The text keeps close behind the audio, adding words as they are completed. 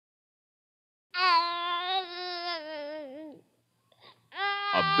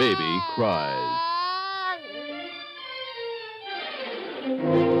a baby cries.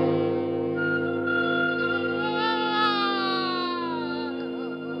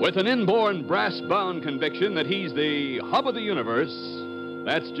 With an inborn brass-bound conviction that he's the hub of the universe,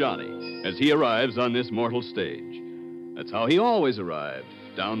 that's Johnny, as he arrives on this mortal stage. That's how he always arrived,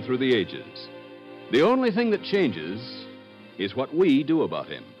 down through the ages. The only thing that changes is what we do about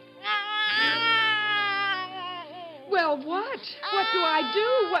him. Well, what? What do I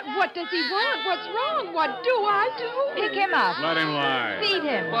do? What does he want? What's wrong? What do I do? Pick him up. Let him lie. Feed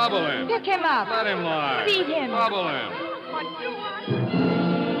him. Bubble him. Pick him up. Let him lie. Feed him. Bubble him. What do I do?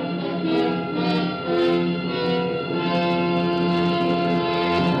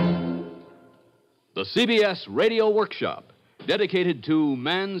 The CBS Radio Workshop, dedicated to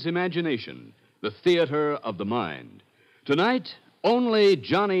man's imagination, the theater of the mind. Tonight, Only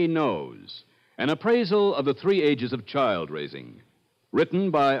Johnny Knows, an appraisal of the 3 ages of child raising,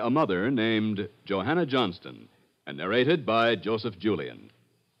 written by a mother named Johanna Johnston and narrated by Joseph Julian.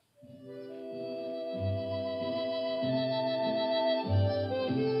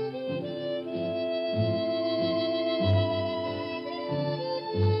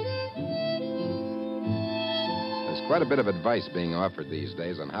 Quite a bit of advice being offered these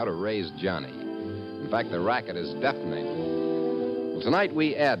days on how to raise Johnny. In fact, the racket is deafening. Well, tonight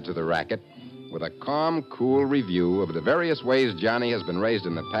we add to the racket with a calm, cool review of the various ways Johnny has been raised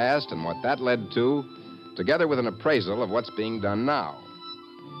in the past and what that led to, together with an appraisal of what's being done now.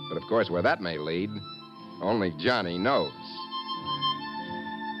 But, of course, where that may lead, only Johnny knows.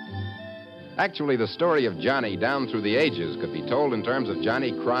 Actually, the story of Johnny down through the ages could be told in terms of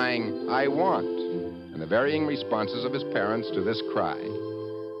Johnny crying, "I want," and the varying responses of his parents to this cry.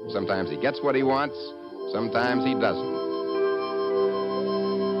 Sometimes he gets what he wants, sometimes he doesn't.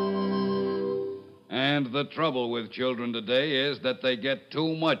 And the trouble with children today is that they get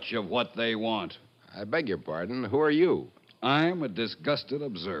too much of what they want. I beg your pardon, who are you? I'm a disgusted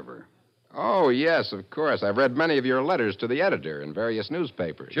observer. Oh, yes, of course. I've read many of your letters to the editor in various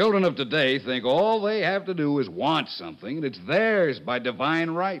newspapers. Children of today think all they have to do is want something, and it's theirs by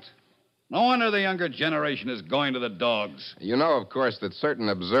divine right. No wonder the younger generation is going to the dogs. You know, of course, that certain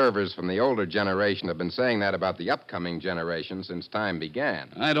observers from the older generation have been saying that about the upcoming generation since time began.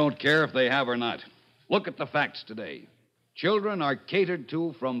 I don't care if they have or not. Look at the facts today. Children are catered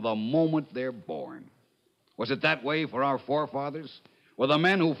to from the moment they're born. Was it that way for our forefathers? Were the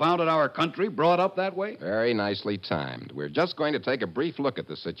men who founded our country brought up that way? Very nicely timed. We're just going to take a brief look at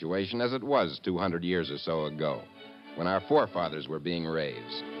the situation as it was 200 years or so ago, when our forefathers were being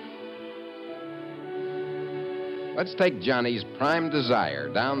raised. Let's take Johnny's prime desire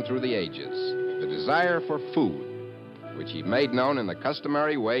down through the ages, the desire for food, which he made known in the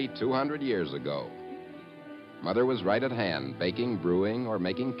customary way 200 years ago. Mother was right at hand, baking, brewing, or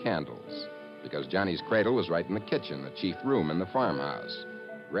making candles, because Johnny's cradle was right in the kitchen, the chief room in the farmhouse.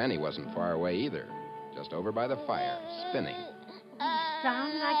 Granny wasn't far away either, just over by the fire, spinning.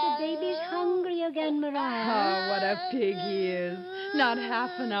 Sounds like the baby's hungry again, Mariah. Oh, what a pig he is. Not half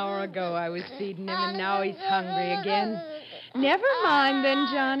an hour ago I was feeding him, and now he's hungry again. Never mind then,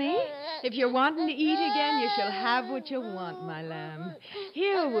 Johnny. If you're wanting to eat again, you shall have what you want, my lamb.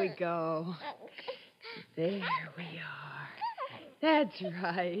 Here we go. There we are. That's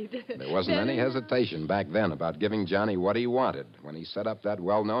right. There wasn't any hesitation back then about giving Johnny what he wanted when he set up that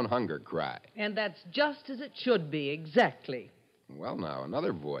well-known hunger cry. And that's just as it should be, exactly. Well, now,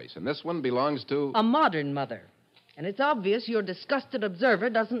 another voice, and this one belongs to... A modern mother. And it's obvious your disgusted observer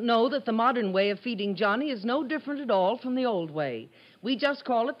doesn't know that the modern way of feeding Johnny is no different at all from the old way. We just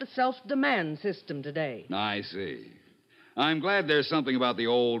call it the self-demand system today. I see. I'm glad there's something about the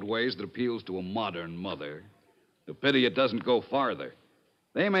old ways that appeals to a modern mother. The pity it doesn't go farther.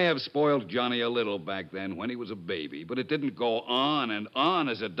 They may have spoiled Johnny a little back then when he was a baby, but it didn't go on and on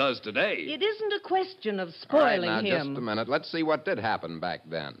as it does today. It isn't a question of All spoiling right, now, him. just a minute. Let's see what did happen back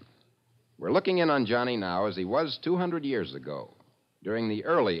then. We're looking in on Johnny now as he was 200 years ago, during the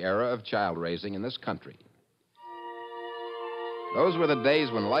early era of child raising in this country. Those were the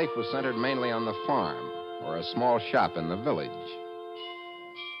days when life was centered mainly on the farm or a small shop in the village.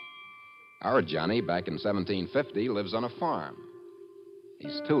 Our Johnny, back in 1750, lives on a farm.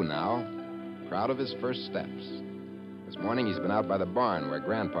 He's 2 now, proud of his first steps. This morning he's been out by the barn where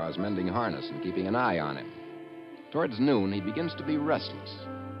Grandpa's mending harness and keeping an eye on him. Towards noon, he begins to be restless.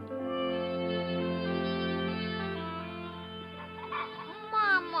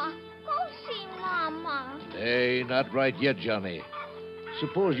 Mama, go see Mama. Nay, not right yet, Johnny.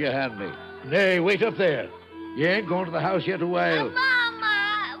 Suppose you hand me. Nay, wait up there. You ain't going to the house yet a while. Mama!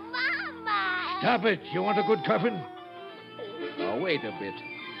 Stop it. You want a good cuffing? Now, wait a bit.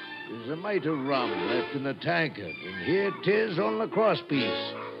 There's a mite of rum left in the tankard, and here 'tis on the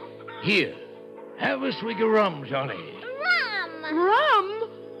crosspiece. Here, have a swig of rum, Johnny. Rum?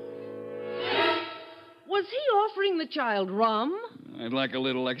 Was he offering the child rum? I'd like a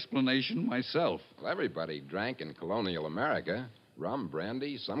little explanation myself. Well, everybody drank in colonial America. Rum,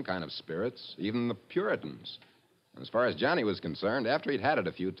 brandy, some kind of spirits, even the Puritans. As far as Johnny was concerned, after he'd had it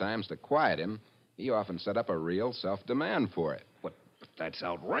a few times to quiet him, he often set up a real self-demand for it. But that's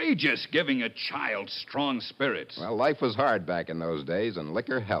outrageous, giving a child strong spirits. Well, life was hard back in those days, and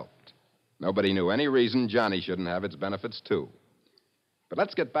liquor helped. Nobody knew any reason Johnny shouldn't have its benefits, too. But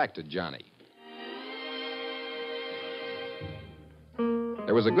let's get back to Johnny.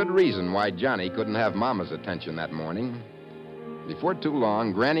 There was a good reason why Johnny couldn't have Mama's attention that morning. Before too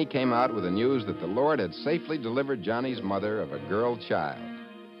long, Granny came out with the news that the Lord had safely delivered Johnny's mother of a girl child.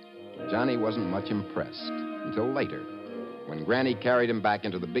 Johnny wasn't much impressed until later, when Granny carried him back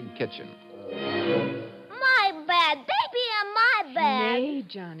into the big kitchen. My bed, baby, in my bed. Nay,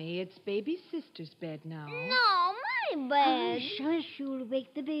 Johnny, it's baby's sister's bed now. No, my bed. Shush, you'll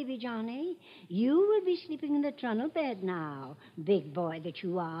wake the baby, Johnny. You will be sleeping in the trunnel bed now, big boy that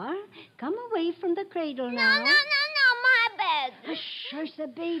you are. Come away from the cradle now. No, my bed. Hush, the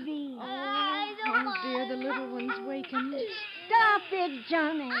baby. I don't Oh, dear, the little one's wakened. Stop it,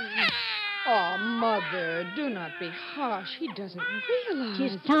 Johnny. Oh, Mother, do not be harsh. He doesn't realize.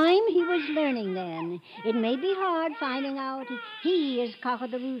 'Tis time he was learning then. It may be hard finding out he is cock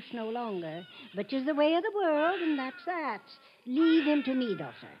of the roost no longer, but 'tis the way of the world, and that's that. Leave him to me,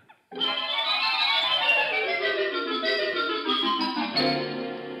 daughter.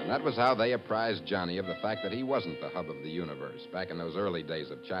 And that was how they apprised Johnny of the fact that he wasn't the hub of the universe back in those early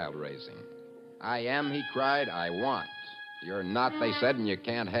days of child raising. I am, he cried, I want. You're not, they said, and you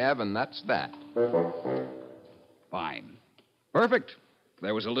can't have, and that's that. Fine. Perfect. If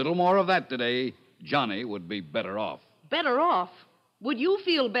there was a little more of that today, Johnny would be better off. Better off? Would you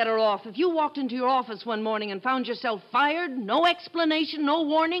feel better off if you walked into your office one morning and found yourself fired? No explanation, no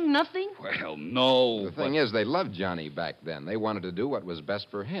warning, nothing? Well, no. The thing is, they loved Johnny back then. They wanted to do what was best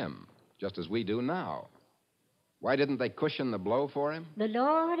for him, just as we do now. Why didn't they cushion the blow for him? The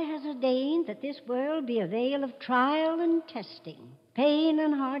Lord has ordained that this world be a vale of trial and testing. Pain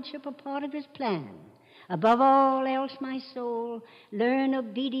and hardship are part of his plan. Above all else, my soul, learn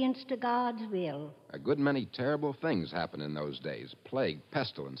obedience to God's will. A good many terrible things happened in those days. Plague,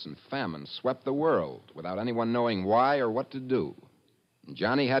 pestilence, and famine swept the world without anyone knowing why or what to do. And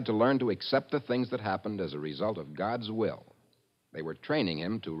Johnny had to learn to accept the things that happened as a result of God's will. They were training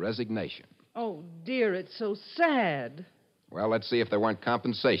him to resignation. Oh, dear, it's so sad. Well, let's see if there weren't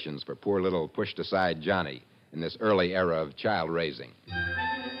compensations for poor little pushed-aside Johnny in this early era of child raising.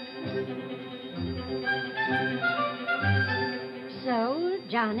 So,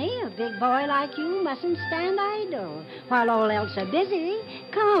 Johnny, a big boy like you mustn't stand idle. While all else are busy,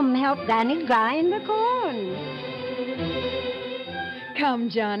 come help Granny grind the corn. Come,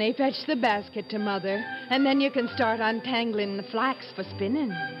 Johnny, fetch the basket to Mother, and then you can start untangling the flax for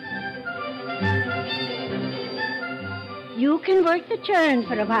spinning. You can work the churn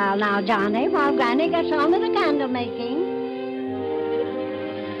for a while now, Johnny, while Granny gets on with the candle making.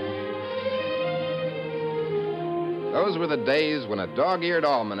 Those were the days when a dog-eared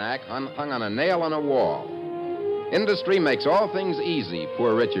almanac hung on a nail on a wall. Industry makes all things easy,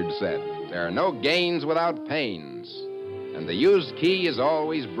 poor Richard said. There are no gains without pains. And the used key is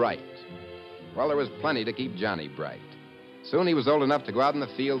always bright. Well, there was plenty to keep Johnny bright. Soon he was old enough to go out in the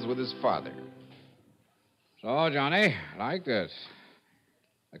fields with his father. So, Johnny, like this.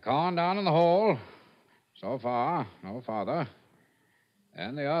 The corn down in the hole. So far, no farther.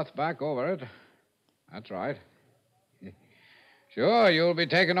 And the earth back over it. That's right. Sure, you'll be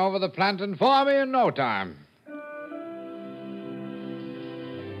taking over the planting for me in no time.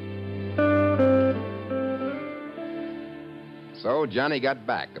 So Johnny got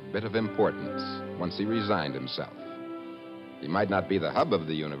back a bit of importance once he resigned himself. He might not be the hub of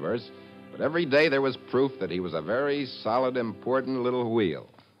the universe, but every day there was proof that he was a very solid, important little wheel.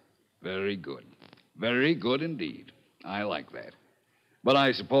 Very good. Very good indeed. I like that. But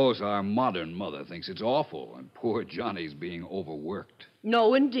I suppose our modern mother thinks it's awful and poor Johnny's being overworked.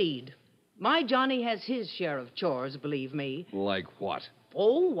 No, indeed. My Johnny has his share of chores, believe me. Like what?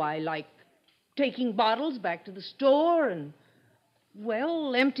 Oh, why, like taking bottles back to the store and,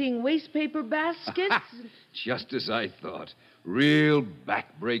 well, emptying waste paper baskets. Just as I thought. Real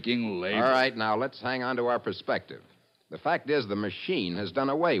back-breaking labor. All right, now let's hang on to our perspective. The fact is, the machine has done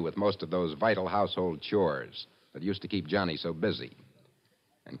away with most of those vital household chores that used to keep Johnny so busy.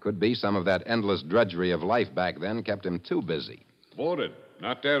 And could be some of that endless drudgery of life back then kept him too busy. Voted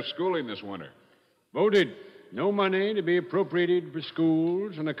not to have schooling this winter. Voted no money to be appropriated for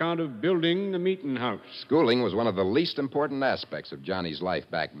schools on account of building the meeting house. Schooling was one of the least important aspects of Johnny's life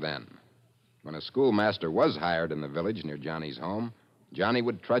back then. When a schoolmaster was hired in the village near Johnny's home, Johnny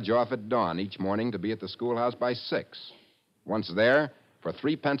would trudge off at dawn each morning to be at the schoolhouse by 6. Once there, for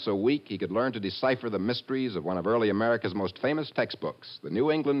 3 pence a week, he could learn to decipher the mysteries of one of early America's most famous textbooks, the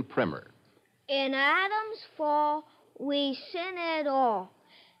New England Primer. In Adam's fall, we sin at all.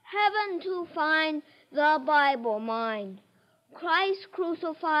 Heaven to find, the Bible mind. Christ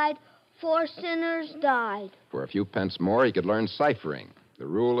crucified, for sinners died. For a few pence more, he could learn ciphering, the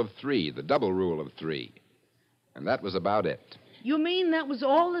rule of 3, the double rule of 3. And that was about it. You mean that was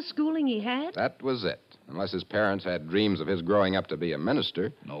all the schooling he had? That was it, unless his parents had dreams of his growing up to be a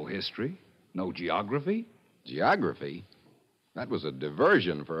minister. No history? No geography? Geography? That was a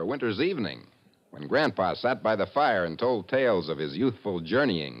diversion for a winter's evening, when Grandpa sat by the fire and told tales of his youthful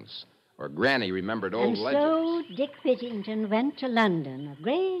journeyings, or Granny remembered old legends. So Dick Whittington went to London, a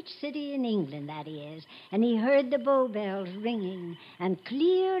great city in England, that is, and he heard the Bow bells ringing, and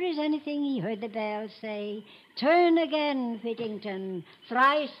clear as anything he heard the bells say, "Turn again, Whittington,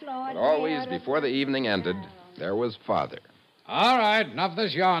 thrice Lord." But always, before the evening ended, there was Father. All right, enough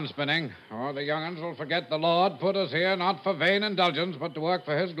this yarn spinning, or the young'uns will forget the Lord put us here not for vain indulgence, but to work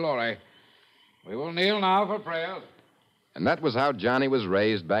for his glory. We will kneel now for prayers. And that was how Johnny was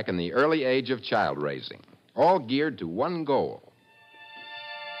raised back in the early age of child raising, all geared to one goal.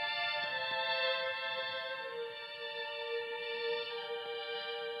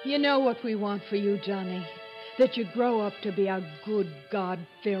 You know what we want for you, Johnny? That you grow up to be a good,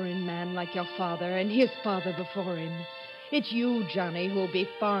 God-fearing man like your father and his father before him. It's you, Johnny, who'll be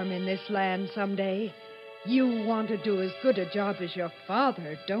farming this land someday. You want to do as good a job as your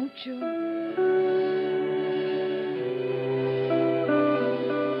father, don't you?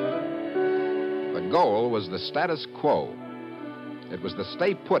 The goal was the status quo. It was the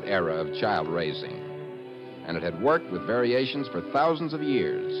stay-put era of child raising. And it had worked with variations for thousands of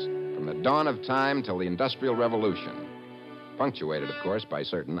years, from the dawn of time till the Industrial Revolution, punctuated, of course, by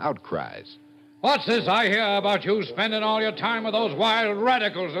certain outcries. What's this I hear about you spending all your time with those wild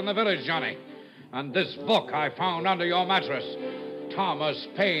radicals in the village, Johnny? And this book I found under your mattress, Thomas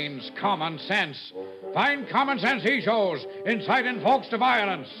Paine's Common Sense. Fine common sense he shows, inciting folks to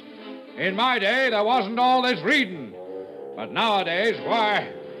violence. In my day, there wasn't all this reading. But nowadays,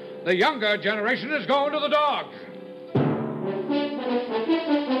 why, the younger generation is going to the dogs.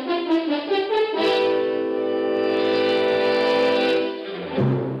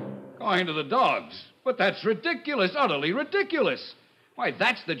 Going to the dogs? But that's ridiculous, utterly ridiculous. Why,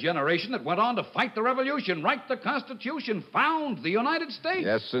 that's the generation that went on to fight the Revolution, write the Constitution, found the United States.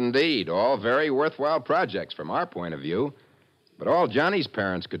 Yes, indeed. All very worthwhile projects from our point of view. But all Johnny's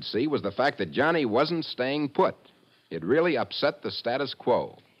parents could see was the fact that Johnny wasn't staying put. It really upset the status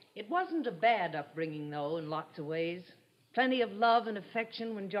quo. It wasn't a bad upbringing, though, in lots of ways. Plenty of love and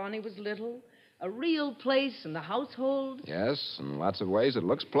affection when Johnny was little. A real place in the household. Yes, in lots of ways it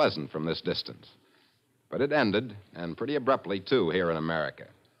looks pleasant from this distance. But it ended, and pretty abruptly, too, here in America.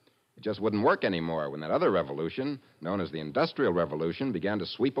 It just wouldn't work anymore when that other revolution, known as the Industrial Revolution, began to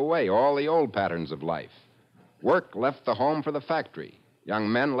sweep away all the old patterns of life. Work left the home for the factory.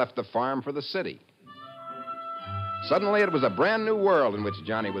 Young men left the farm for the city. Suddenly, it was a brand new world in which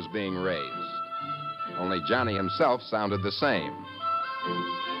Johnny was being raised. Only Johnny himself sounded the same.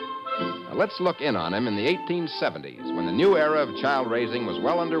 Now, let's look in on him in the 1870s, when the new era of child raising was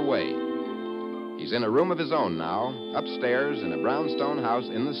well underway. He's in a room of his own now, upstairs in a brownstone house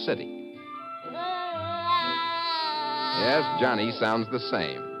in the city. Yes, Johnny sounds the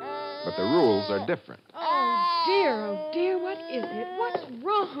same, but the rules are different. Oh, dear, what is it? What's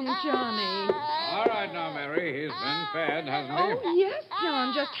wrong, Johnny? All right now, Mary. He's been fed, hasn't he? Oh, yes,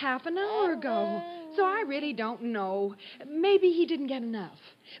 John, just half an hour ago. So I really don't know. Maybe he didn't get enough.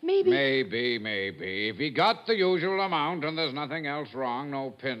 Maybe. Maybe. If he got the usual amount and there's nothing else wrong,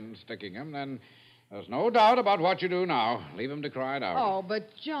 no pin sticking him, then there's no doubt about what you do now. Leave him to cry it out. Oh, but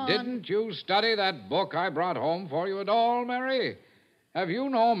John... Didn't you study that book I brought home for you at all, Mary? Have you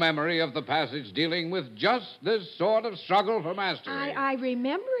no memory of the passage dealing with just this sort of struggle for mastery? I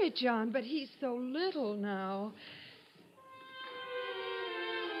remember it, John, but he's so little now.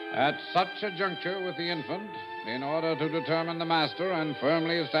 At such a juncture with the infant, in order to determine the master and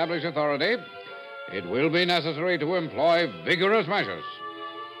firmly establish authority, it will be necessary to employ vigorous measures.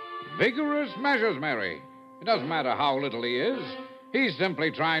 Vigorous measures, Mary. It doesn't matter how little he is. He's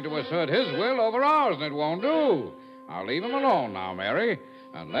simply trying to assert his will over ours, and it won't do. I'll leave him alone now, Mary,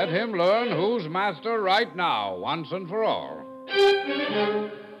 and let him learn who's master right now, once and for all.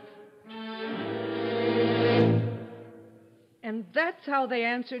 And that's how they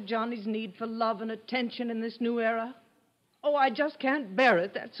answered Johnny's need for love and attention in this new era. Oh, I just can't bear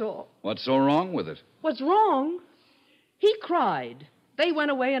it, that's all. What's so wrong with it? What's wrong? He cried. They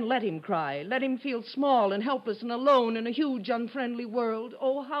went away and let him cry, let him feel small and helpless and alone in a huge, unfriendly world.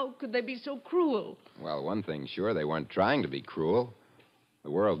 Oh, how could they be so cruel? Well, one thing's sure, they weren't trying to be cruel.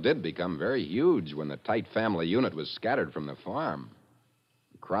 The world did become very huge when the tight family unit was scattered from the farm.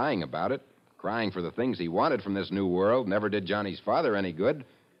 Crying about it, crying for the things he wanted from this new world, never did Johnny's father any good.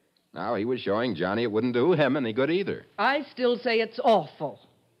 Now he was showing Johnny it wouldn't do him any good either. I still say it's awful.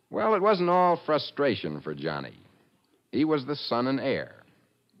 Well, it wasn't all frustration for Johnny. He was the son and heir.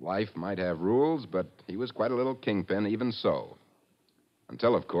 Life might have rules, but he was quite a little kingpin even so.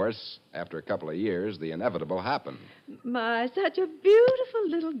 Until, of course, after a couple of years, the inevitable happened. My, such a beautiful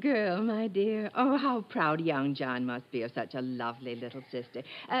little girl, my dear. Oh, how proud young John must be of such a lovely little sister.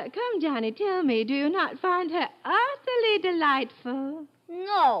 Come, Johnny, tell me, do you not find her utterly delightful?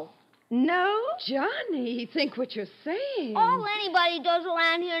 No. No? Johnny, think what you're saying. All anybody does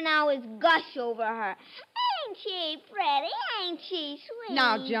around here now is gush over her. Ain't she pretty? Ain't she sweet?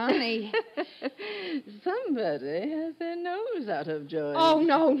 Now, Johnny. Somebody has their nose out of joint. Oh,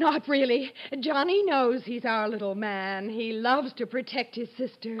 no, not really. Johnny knows he's our little man. He loves to protect his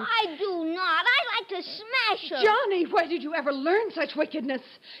sister. I do not. I like to smash her. Johnny, where did you ever learn such wickedness?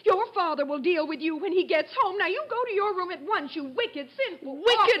 Your father will deal with you when he gets home. Now, you go to your room at once, you wicked, sinful,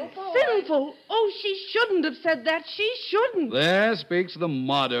 sinful. Oh, she shouldn't have said that. She shouldn't. There speaks the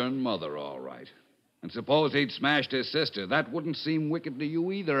modern mother, all right. And suppose he'd smashed his sister. That wouldn't seem wicked to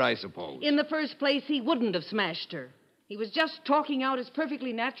you either, I suppose. In the first place, he wouldn't have smashed her. He was just talking out his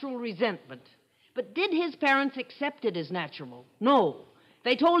perfectly natural resentment. But did his parents accept it as natural? No.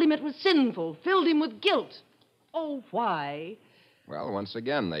 They told him it was sinful, filled him with guilt. Oh, why? Well, once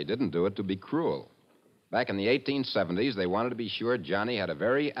again, they didn't do it to be cruel. Back in the 1870s, they wanted to be sure Johnny had a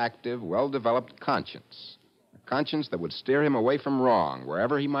very active, well-developed conscience. A conscience that would steer him away from wrong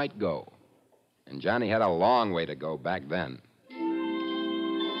wherever he might go. And Johnny had a long way to go back then.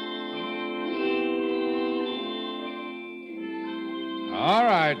 All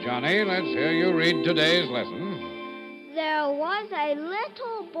right, Johnny, let's hear you read today's lesson. There was a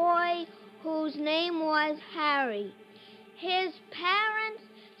little boy whose name was Harry. His parents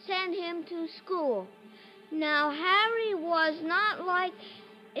sent him to school. Now, Harry was not like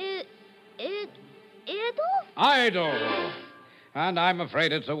Idle. And I'm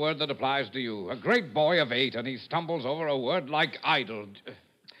afraid it's a word that applies to you. A great boy of 8, and he stumbles over a word like idle.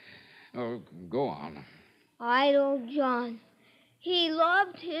 Oh, go on. Idle John. He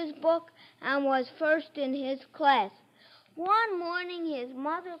loved his book and was first in his class. One morning, his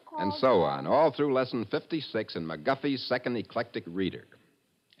mother called... And so on, all through lesson 56 in McGuffey's Second Eclectic Reader.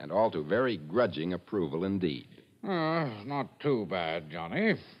 And all to very grudging approval indeed. Not too bad,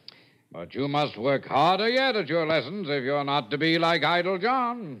 Johnny. But you must work harder yet at your lessons if you're not to be like Idle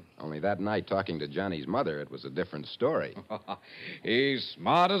John. Only that night, talking to Johnny's mother, it was a different story. He's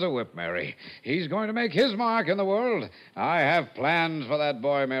smart as a whip, Mary. He's going to make his mark in the world. I have plans for that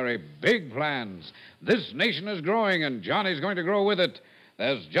boy, Mary. Big plans. This nation is growing, and Johnny's going to grow with it.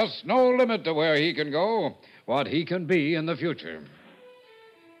 There's just no limit to where he can go, what he can be in the future.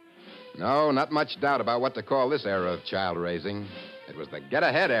 No, not much doubt about what to call this era of child raising. It was the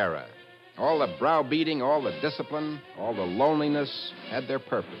get-ahead era. All the browbeating, all the discipline, all the loneliness had their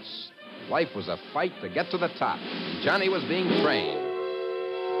purpose. Life was a fight to get to the top. And Johnny was being trained.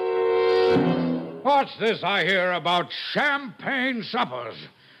 What's this I hear about champagne suppers?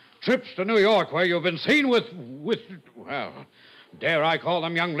 Trips to New York where you've been seen with, well, dare I call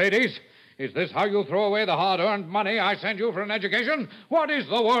them young ladies? Is this how you throw away the hard-earned money I send you for an education? What is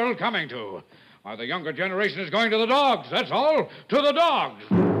the world coming to? Why, the younger generation is going to the dogs, that's all. To the dogs.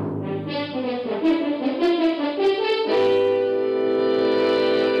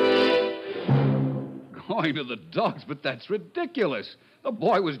 Going to the dogs, but that's ridiculous. The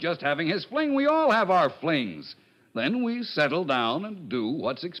boy was just having his fling. We all have our flings. Then we settle down and do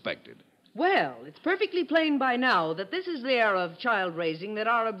what's expected. Well, it's perfectly plain by now that this is the era of child raising that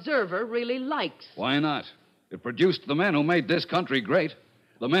our observer really likes. Why not? It produced the men who made this country great.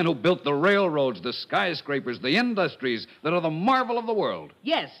 The men who built the railroads, the skyscrapers, the industries that are the marvel of the world.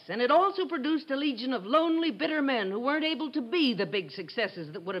 Yes, and it also produced a legion of lonely, bitter men who weren't able to be the big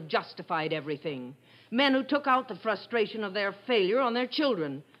successes that would have justified everything. Men who took out the frustration of their failure on their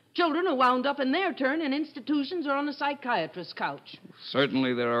children. Children who wound up in their turn in institutions or on a psychiatrist's couch.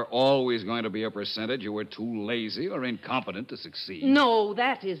 Certainly there are always going to be a percentage who are too lazy or incompetent to succeed. No,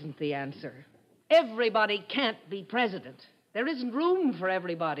 that isn't the answer. Everybody can't be president. There isn't room for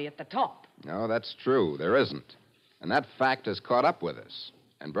everybody at the top. No, that's true. There isn't. And that fact has caught up with us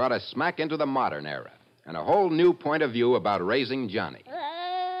and brought us smack into the modern era and a whole new point of view about raising Johnny.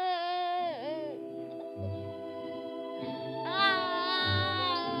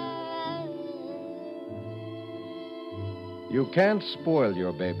 You can't spoil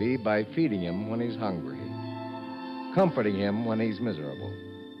your baby by feeding him when he's hungry, comforting him when he's miserable.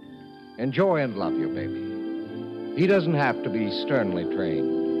 Enjoy and love your baby. He doesn't have to be sternly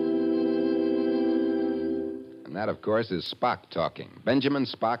trained. And that, of course, is Spock talking. Benjamin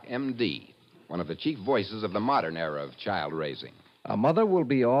Spock, M.D., one of the chief voices of the modern era of child raising. A mother will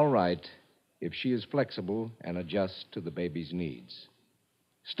be all right if she is flexible and adjusts to the baby's needs.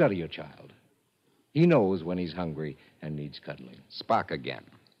 Study your child. He knows when he's hungry and needs cuddling. Spock again.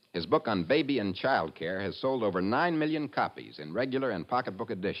 His book on baby and child care has sold over 9 million copies in regular and pocketbook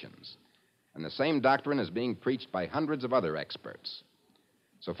editions. And the same doctrine is being preached by hundreds of other experts.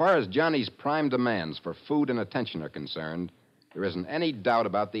 So far as Johnny's prime demands for food and attention are concerned, there isn't any doubt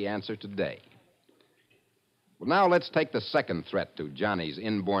about the answer today. Well, now let's take the second threat to Johnny's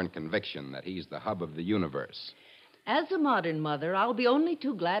inborn conviction that he's the hub of the universe. As a modern mother, I'll be only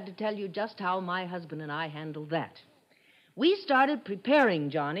too glad to tell you just how my husband and I handled that. We started preparing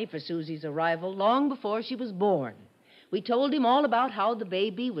Johnny for Susie's arrival long before she was born. We told him all about how the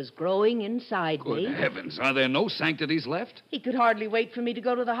baby was growing inside me. Good heavens, are there no sanctities left? He could hardly wait for me to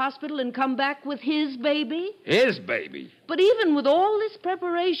go to the hospital and come back with his baby. His baby? But even with all this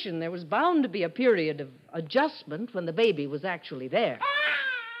preparation, there was bound to be a period of adjustment when the baby was actually there. Yeah.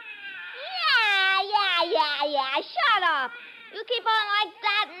 Shut up. You keep on like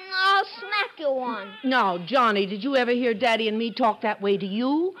that and I'll smack you one. Now, Johnny, did you ever hear Daddy and me talk that way to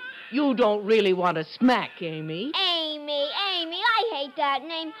you? You don't really want to smack Amy. Amy, I hate that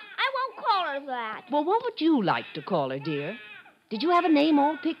name. I won't call her that. Well, what would you like to call her, dear? Did you have a name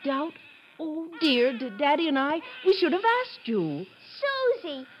all picked out? Oh, dear, did Daddy and I? We should have asked you.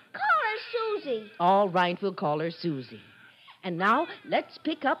 Susie. Call her Susie. All right, we'll call her Susie. And now, let's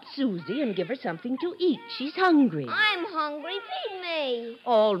pick up Susie and give her something to eat. She's hungry. I'm hungry. Feed me.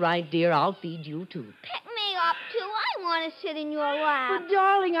 All right, dear, I'll feed you, too. Pick me up, too. I want to sit in your lap. But,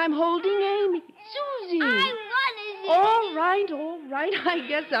 darling, I'm holding Amy. Susie. I want to sit All right. I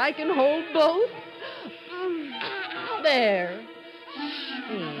guess I can hold both. There.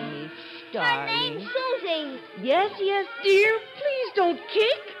 Amy, darling. Her name's Susie. Yes, dear. Please don't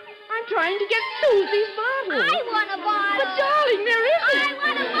kick. I'm trying to get Susie's bottle. I want a bottle. But, darling, there isn't. I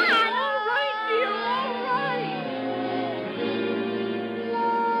want a bottle. All right, dear, all right.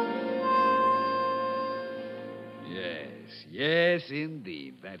 Yes,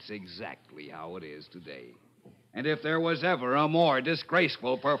 indeed. That's exactly how it is today. And if there was ever a more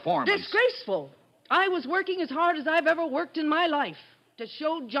disgraceful performance... Disgraceful? I was working as hard as I've ever worked in my life to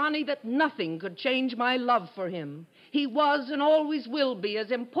show Johnny that nothing could change my love for him. He was and always will be as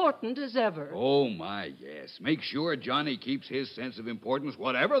important as ever. Oh, my, yes. Make sure Johnny keeps his sense of importance,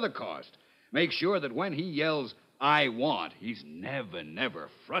 whatever the cost. Make sure that when he yells, I want, he's never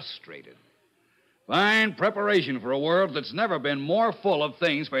frustrated. Fine preparation for a world that's never been more full of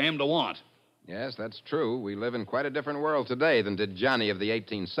things for him to want. Yes, that's true. We live in quite a different world today than did Johnny of the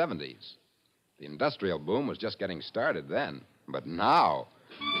 1870s. The industrial boom was just getting started then. But now...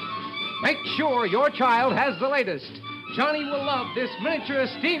 Make sure your child has the latest. Johnny will love this miniature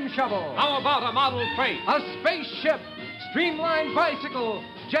steam shovel. How about a model crate? A spaceship, streamlined bicycle,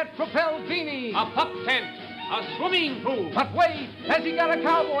 jet-propelled beanie. A pup tent. A swimming pool. But wait, has he got a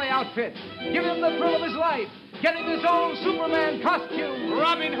cowboy outfit? Give him the thrill of his life. Get him his own Superman costume.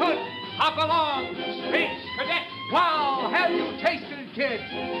 Robin Hood. Hop along. Space Cadet. Wow, have you tasted it, kid?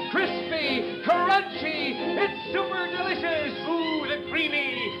 Crispy, crunchy, it's super delicious. Smooth and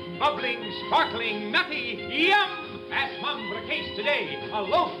creamy. Bubbling, sparkling, nutty. Yum! Ask Mom for a case today. A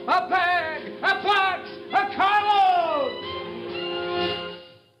loaf. A bag, a box, a carload.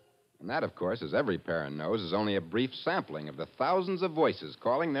 And that, of course, as every parent knows, is only a brief sampling of the thousands of voices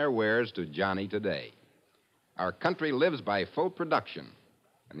calling their wares to Johnny today. Our country lives by full production,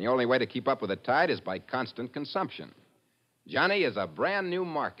 and the only way to keep up with the tide is by constant consumption. Johnny is a brand new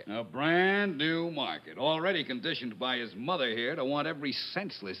market. A brand new market, already conditioned by his mother here to want every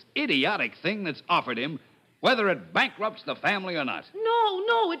senseless, idiotic thing that's offered him, whether it bankrupts the family or not.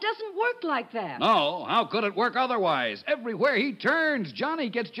 No, it doesn't work like that. No, how could it work otherwise? Everywhere he turns, Johnny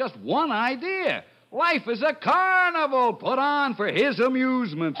gets just one idea. Life is a carnival put on for his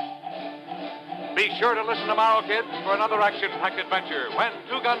amusement. Be sure to listen tomorrow, kids, for another action-packed adventure when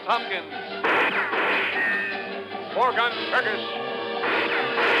Two Guns Tompkins, Four Guns Fergus,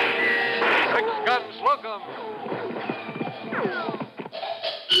 Six Guns Slocum,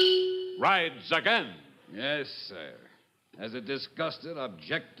 rides again. Yes, sir. As a disgusted,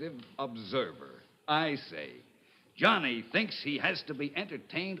 objective observer, I say, Johnny thinks he has to be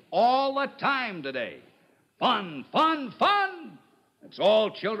entertained all the time today. Fun, fun, fun! That's all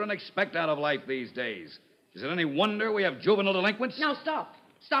children expect out of life these days. Is it any wonder we have juvenile delinquents? Now, stop.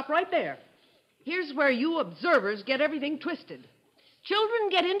 Stop right there. Here's where you observers get everything twisted. Children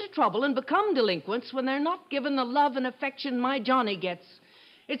get into trouble and become delinquents when they're not given the love and affection my Johnny gets.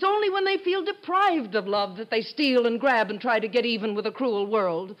 It's only when they feel deprived of love that they steal and grab and try to get even with a cruel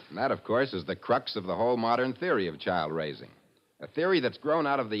world. And that, of course, is the crux of the whole modern theory of child raising. A theory that's grown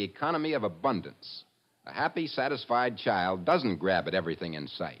out of the economy of abundance. A happy, satisfied child doesn't grab at everything in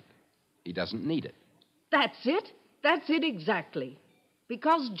sight. He doesn't need it. That's it. That's it exactly.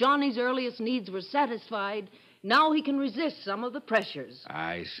 Because Johnny's earliest needs were satisfied, now he can resist some of the pressures.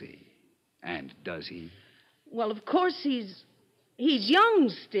 I see. And does he? Well, of course, he's young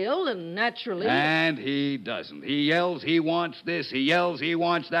still, and naturally... And he doesn't. He yells he wants this. He yells he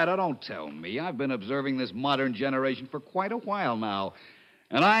wants that. Oh, don't tell me. I've been observing this modern generation for quite a while now,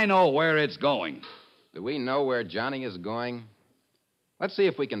 and I know where it's going. Do we know where Johnny is going? Let's see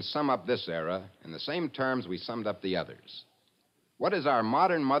if we can sum up this era in the same terms we summed up the others. What is our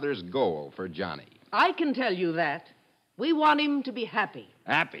modern mother's goal for Johnny? I can tell you that. We want him to be happy.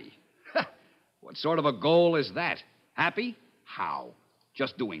 Happy? What sort of a goal is that? Happy? How?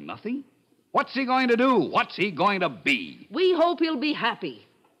 Just doing nothing? What's he going to do? What's he going to be? We hope he'll be happy.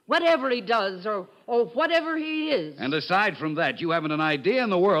 Whatever he does or whatever he is. And aside from that, you haven't an idea in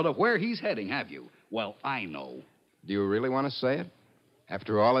the world of where he's heading, have you? Well, I know. Do you really want to say it?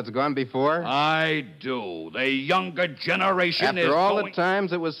 After all that's gone before? I do. The younger generation is After all going... the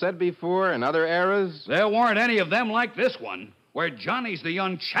times it was said before in other eras? There weren't any of them like this one, where Johnny's the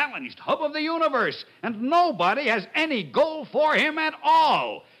unchallenged hub of the universe, and nobody has any goal for him at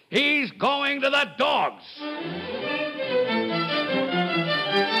all. He's going to the dogs.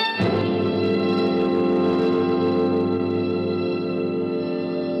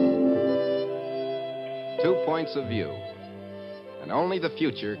 2 points of view. And only the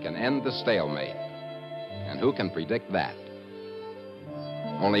future can end the stalemate. And who can predict that?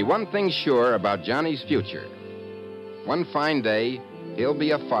 Only one thing's sure about Johnny's future. One fine day, he'll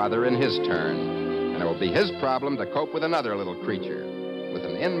be a father in his turn, and it will be his problem to cope with another little creature with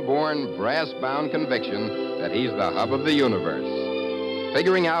an inborn, brass-bound conviction that he's the hub of the universe.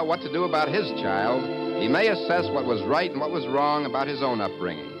 Figuring out what to do about his child, he may assess what was right and what was wrong about his own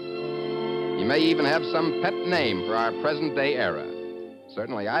upbringing. He may even have some pet name for our present-day era.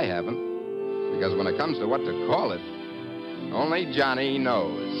 Certainly I haven't, because when it comes to what to call it, only Johnny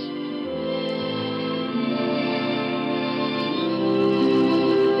knows.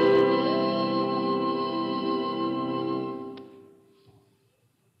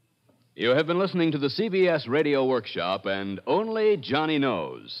 You have been listening to the CBS Radio Workshop and Only Johnny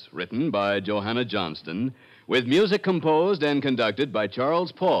Knows, written by Johanna Johnston, with music composed and conducted by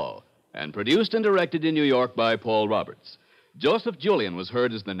Charles Paul, and produced and directed in New York by Paul Roberts. Joseph Julian was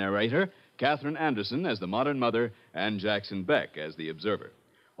heard as the narrator, Catherine Anderson as the modern mother, and Jackson Beck as the observer.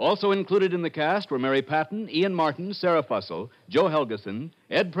 Also included in the cast were Mary Patton, Ian Martin, Sarah Fussell, Joe Helgeson,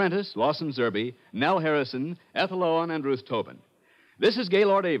 Ed Prentice, Lawson Zerby, Nell Harrison, Ethel Owen, and Ruth Tobin. This is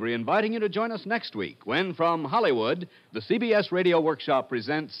Gaylord Avery inviting you to join us next week when, from Hollywood, the CBS Radio Workshop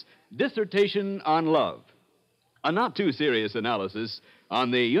presents Dissertation on Love, a not-too-serious analysis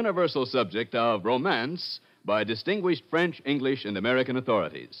on the universal subject of romance by distinguished French, English, and American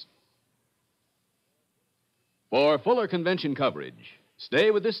authorities. For fuller convention coverage,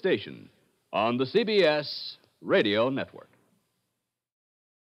 stay with this station on the CBS Radio Network.